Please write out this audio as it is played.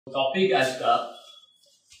Topic आज का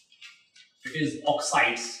it is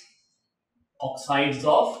oxides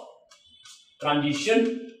of transition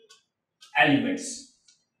elements.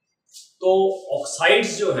 तो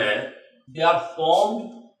ऑक्साइड्स जो हैं they are formed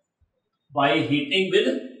by heating with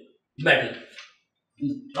metal.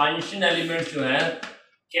 Transition elements जो हैं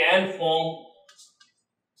can form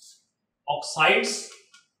oxides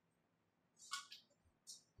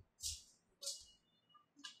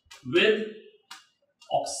with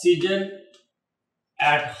oxygen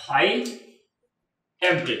at high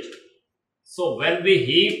temperature. So when we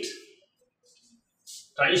heat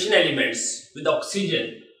transition elements with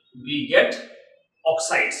oxygen, we get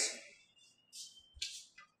oxides.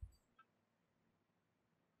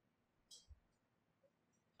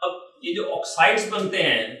 अब ये जो oxides बनते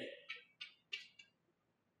हैं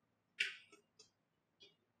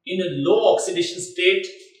in a low oxidation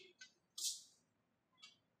state,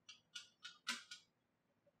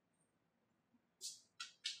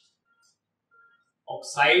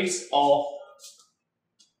 oxides of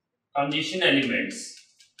transition elements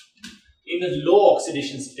in a low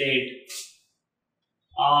oxidation state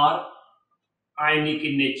are ionic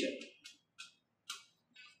in nature.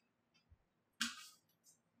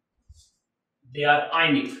 They are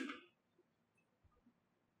ionic.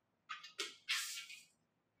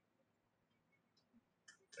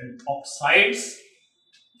 And oxides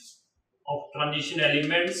of transition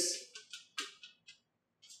elements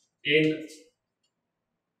in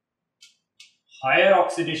higher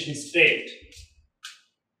oxidation state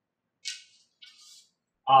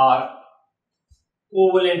are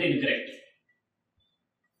covalent in character.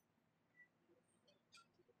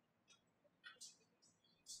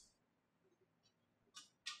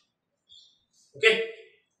 Okay,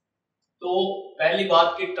 तो पहली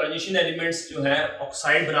बात कि transition elements जो हैं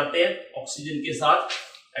oxide बनाते हैं oxygen के साथ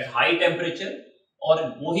एट हाई टेम्परेचर, और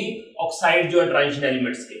वही ऑक्साइड जो है ट्रांजिशन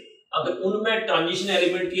एलिमेंट्स के, अगर उनमें ट्रांजिशन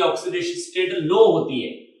एलिमेंट की ऑक्सीडेशन स्टेट लो होती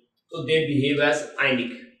है तो दे बिहेव एज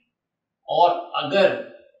आयनिक, और अगर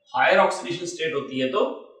हायर ऑक्सीडेशन स्टेट होती है तो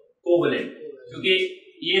कोवलेंट। क्योंकि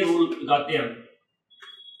ये रूल लगाते हैं हम,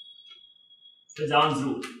 फ्रेजान्स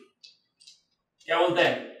रूल क्या बोलता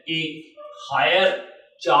है कि higher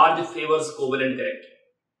charge favours covalent character.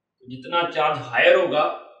 जितना चार्ज हायर होगा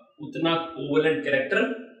उतना कोवलेंट कैरेक्टर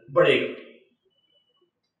बढ़ेगा।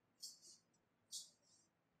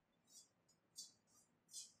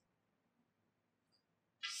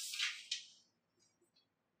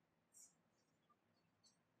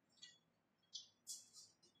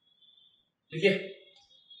 ठीक है,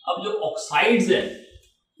 अब जो ऑक्साइड्स हैं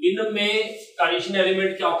इनमें ट्रांजिशन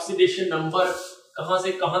एलिमेंट के ऑक्सीडेशन नंबर कहां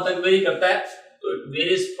से कहां तक वेरी करता है, तो it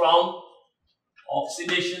varies from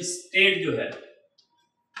oxidation state जो है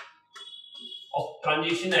of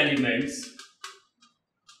transition elements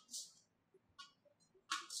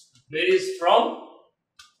varies from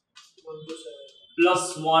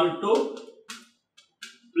 +1 to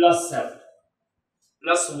 +7,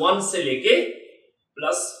 +1 से लेके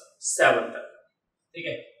 +7 तक। ठीक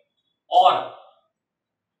है, और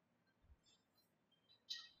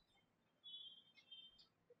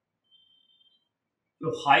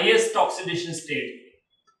जो highest oxidation state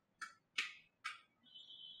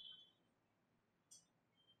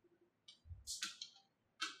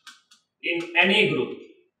in any group,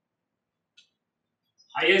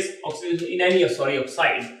 highest oxidation in any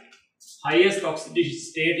oxide, highest oxidation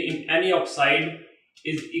state in any oxide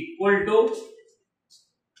is equal to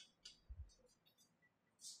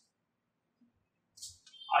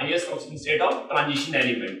highest oxidation state of transition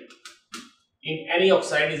element in any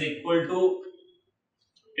oxide is equal to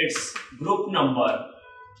its group number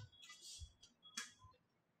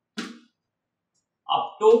up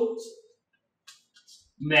to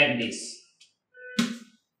manganese.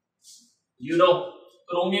 You know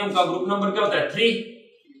chromium का group number क्या होता है 3,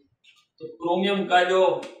 तो chromium का जो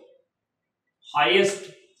highest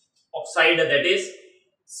oxide है that is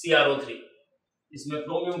CrO3। इसमें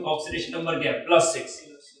chromium का ऑक्सीडेशन नंबर क्या है +6,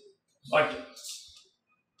 बट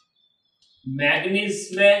मैग्नीज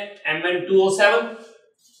में Mn2O7,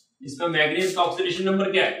 इसमें मैग्नीज का ऑक्सीडेशन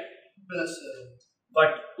नंबर क्या है +7,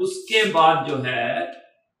 बट उसके बाद जो है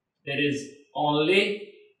देयर इज ओनली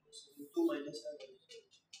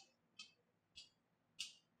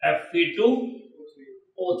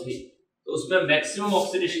Fe2O3, तो उसमें मैक्सिमम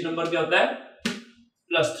ऑक्सीडेशन नंबर क्या होता है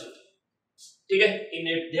 +3। ठीक है, इन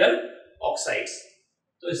इट देयर ऑक्साइड्स।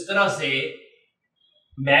 तो इस तरह से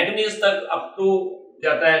मैग्नीज तक अप टू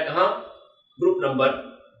जाता है कहां ग्रुप नंबर,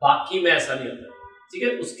 बाकी में ऐसा नहीं होता। ठीक है,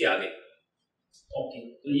 उसके आगे। ओके,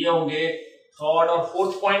 तो ये होंगे थर्ड और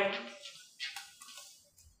फोर्थ पॉइंट।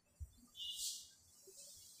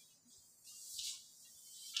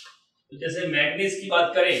 तो जैसे मैग्नीज की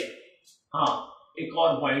बात करें, हाँ एक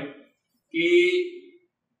और पॉइंट कि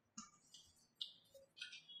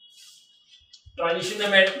ट्रांजिशन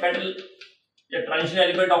मेटल या transition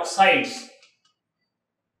element oxides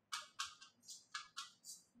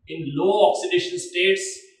in low oxidation states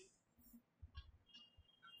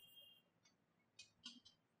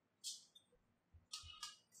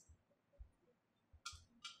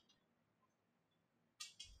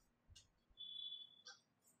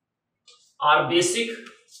are basic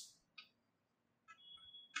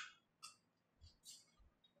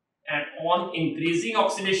and on increasing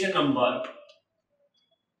oxidation number,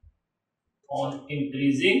 on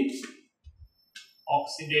increasing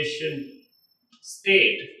oxidation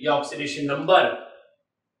state या oxidation number,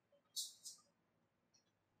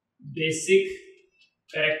 basic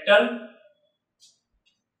character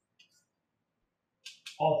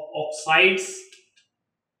of oxides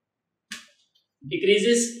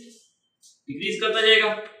decreases, decrease करता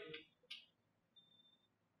जाएगा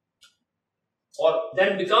और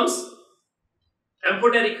then becomes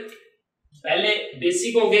amphoteric. पहले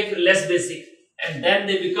basic होंगे फिर less basic and then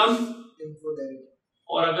they become amphoteric,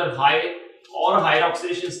 और अगर high और हायर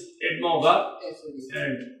ऑक्सीडेशन स्टेट में होगा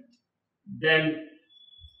and then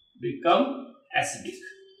become acidic.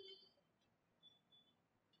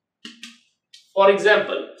 For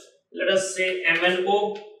example let us से MnO,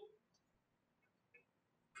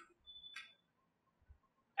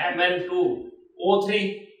 Mn2O3,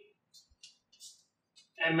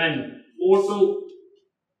 MnO2,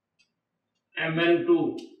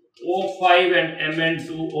 Mn2O5 and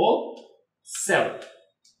Mn2O7.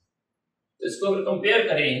 तो इसको अगर कंपेयर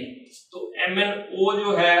करें तो MnO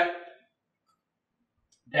जो है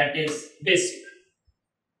that is basic,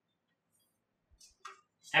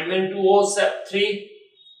 Mn2O3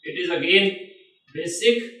 it is again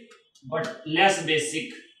basic but less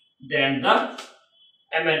basic than the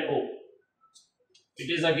MnO. It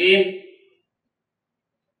is again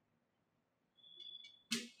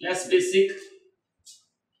less basic.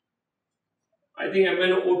 I think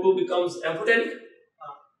MnO2 becomes amphoteric.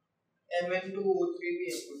 Mn2O3 भी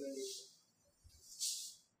amphoteric.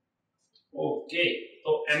 Okay,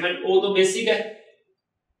 तो MnO तो बेसिक है,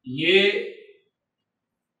 ये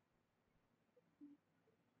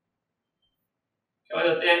क्या हो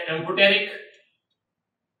जाते हैं amphoteric,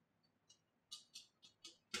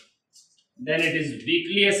 then it is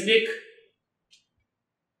weakly acidic,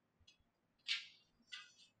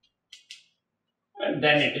 and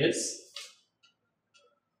then it is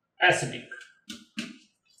acidic.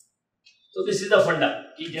 तो दिस इज द फंडा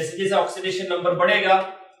कि जैसे जैसे ऑक्सीडेशन नंबर बढ़ेगा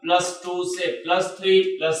 +2 से +3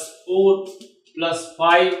 +4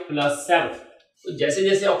 +5 +7, तो जैसे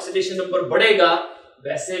जैसे ऑक्सीडेशन नंबर बढ़ेगा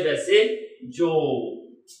वैसे वैसे जो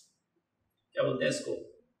क्या बोलते हैं इसको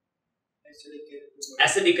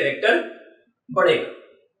एसिडिक कैरेक्टर बढ़ेगा.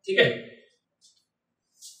 ठीक है,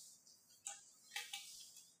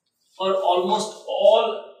 और almost all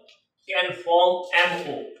can form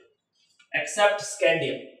MO accept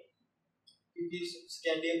scandium.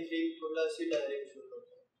 Scandium 3 थोड़ा सी डायरेक्ट होता है.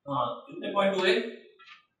 हाँ, कितने पॉइंट हुए?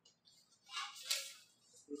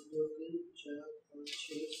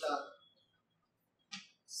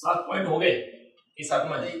 7 पॉइंट हो गए. ये 7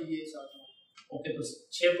 में ये 7 ओके, तो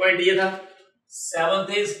 6 पॉइंट ये था. 7th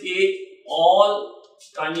इज कि all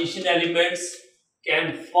transition elements can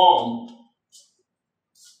form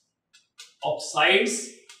oxides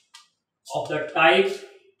of the type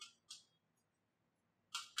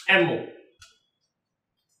MO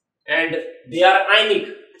and they are ionic,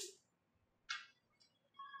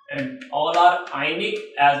 and all are ionic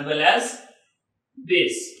as well as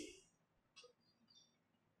base.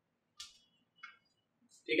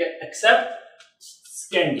 ठीक है, except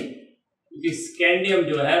scandium, क्योंकि स्कैंडियम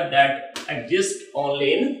जो है that exist only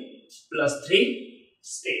in +3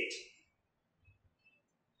 state.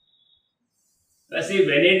 वैसे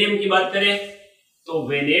vanadium की बात करें तो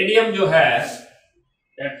वेनेडियम जो है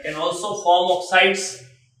that can also form oxides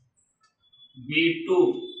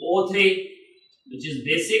B2O3 which is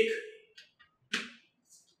basic,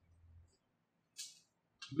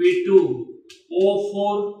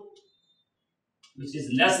 B2O4 which is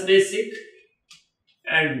less basic,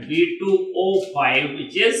 and B2O5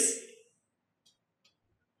 which is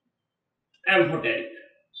amphoteric.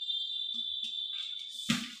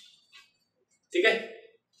 ठीक है,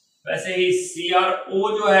 वैसे ही CrO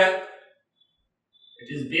जो है it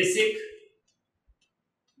is basic,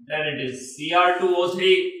 then it is Cr2O3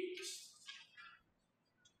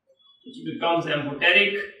 which becomes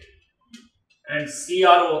amphoteric, and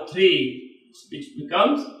CrO3 which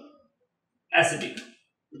becomes acidic.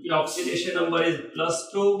 The oxidation number is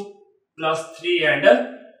 +2 +3 and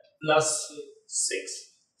 +6।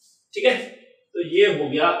 ठीक है, तो ये हो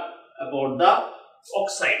गया अबाउट द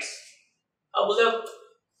ऑक्साइड्स। अब बोले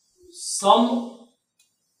सम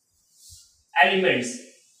elements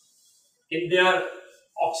in their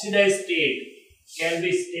oxidized state can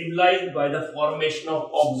be stabilized by the formation of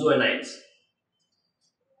oxoanions।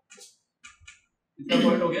 कितना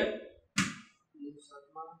point हो गया?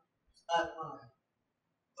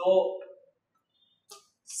 तो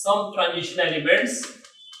some transition elements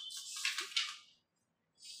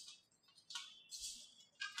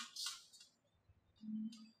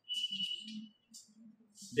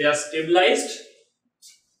they are stabilized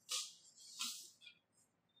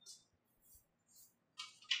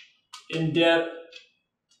in their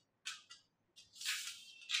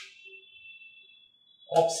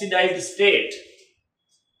oxidized state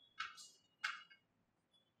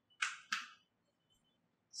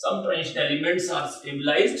some transition elements are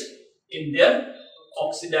stabilized in their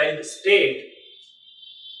oxidized state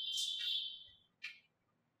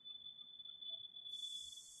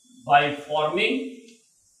by forming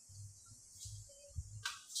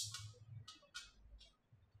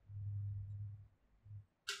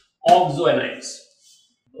oxoanions।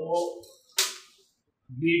 तो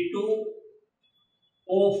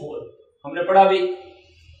V2O4 हमने पढ़ा भी,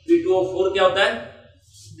 V2O4 क्या होता है?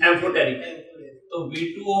 एम्फोटेरिक। तो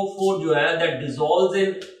V2O4 जो है that dissolves in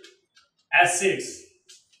acids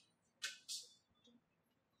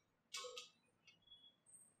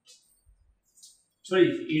sorry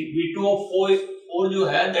V2O4 जो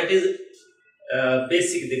है दैट इज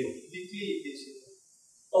बेसिक। देखो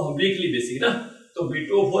ब्रीकली बेसिक ना, तो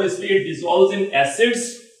V2O4 इसलिए dissolves in acids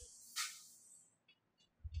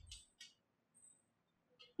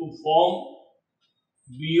to form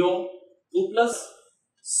VO2 plus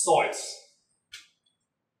salts.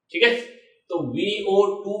 ठीक है, तो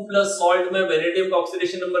VO2 प्लस सॉल्ट में वेनेडियम का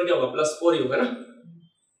ऑक्सीडेशन नंबर क्या होगा? +4 ही होगा ना।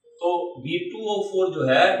 तो V2O4 जो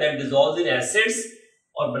है दैट डिसॉल्व्स इन एसिड्स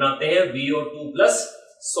और बनाते हैं VO2 प्लस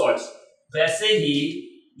सॉल्ट्स। वैसे ही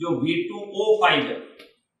जो V2O5 है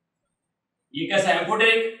ये कैसा है?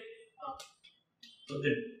 एम्फोटेरिक। तो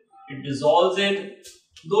इट डिसॉल्व्स इन,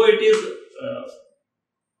 दो it is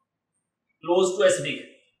close to acidic,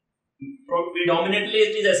 predominantly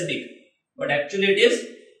it is acidic but actually it is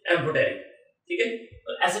amphoteric। ठीक है, तो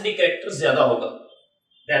एसिडिक कैरेक्टर ज्यादा होगा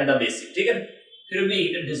देन द बेसिक। ठीक है, फिर भी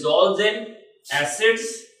it dissolves in acids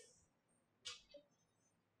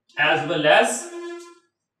as well as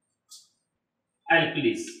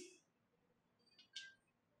alkalis।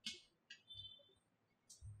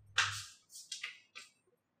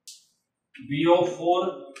 VO4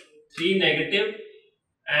 3 negative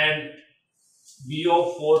and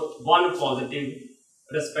VO4 1 positive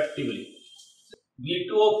respectively।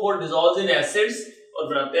 V2O4 dissolves in acids और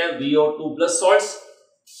बनाते हैं VO2 plus salts,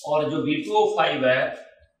 और जो V2O5 है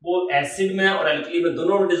वो एसिड में और एल्कली में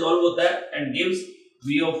दोनों में डिसॉल्व होता है and gives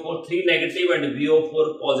VO4 3 negative and VO4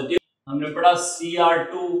 positive। हमने पढ़ा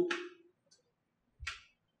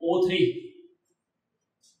CR2O3,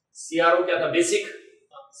 CRO क्या था? Basic.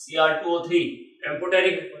 CR2O3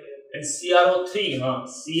 amphoteric and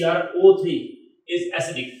CRO3 is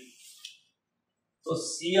acidic. तो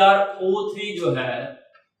CRO3 जो है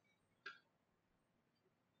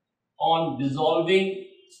on dissolving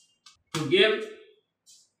to give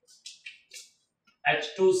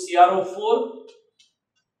H2CrO4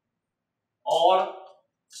 और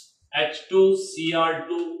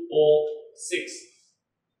H2Cr2O6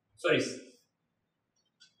 सॉरी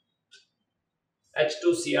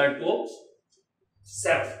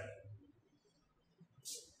H2Cr2O7।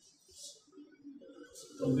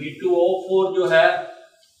 तो V2O4 जो है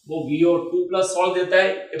वो VO2 प्लस सॉल्ट देता है।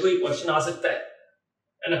 देखो ये क्वेश्चन आ सकता है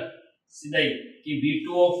ना सीधा ही कि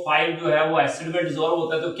V2O5 जो है वो एसिड में डिसॉल्व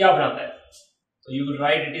होता है तो क्या बनाता है? तो you will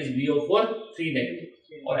write it is VO4 3 negative,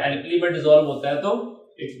 और एल्कली में डिसॉल्व होता है तो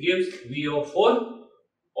इट गिव्स VO4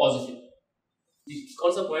 पॉजिटिव।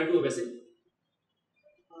 कौन सा पॉइंट हुआ वैसे?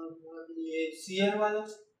 ये Cr वाला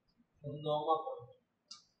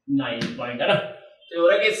 9 पॉइंट है ना। तो हो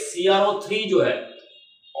रहा है कि CrO3 जो है,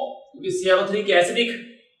 क्योंकि CrO3 की एसिडिक,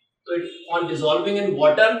 तो it on dissolving in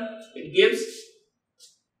water it gives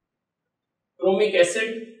chromic acid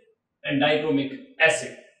and डाइक्रोमिक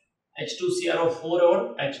acid H2CrO4 और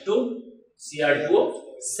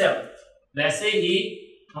H2Cr2O7। वैसे ही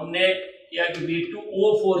हमने किया कि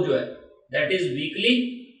V2O4 जो है दैट इज वीकली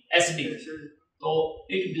एसिडिक, तो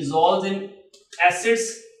it dissolves in acids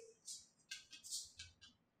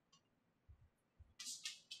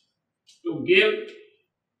to give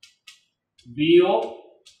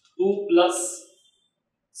VO2 plus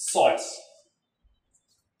salts.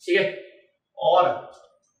 ठीक है, और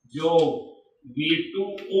जो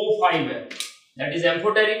V2O5 है दैट इज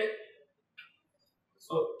एम्फोटेरिक।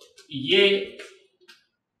 सो ये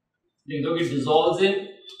लिख दो कि dissolves in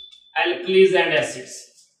alkalis and acids।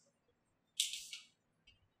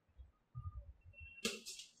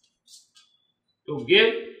 to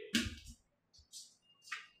give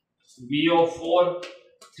VO4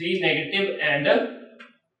 3 negative and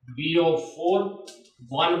VO4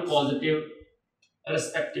 1 positive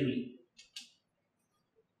respectively।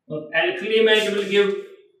 तो alkali में it will give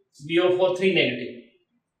VO4 3 negative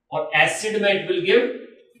और acid में it will give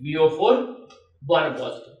VO4 1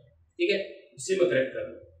 positive। ठीक है, इसी में करेक्ट कर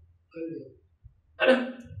लो, है ना।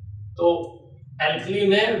 तो एल्कली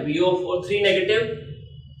में VO4 3 नेगेटिव,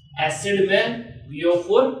 एसिड में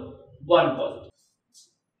VO4 1 पॉजिटिव।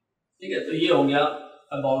 ठीक है, तो ये हो गया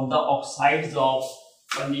about the oxides of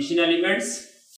transition elements.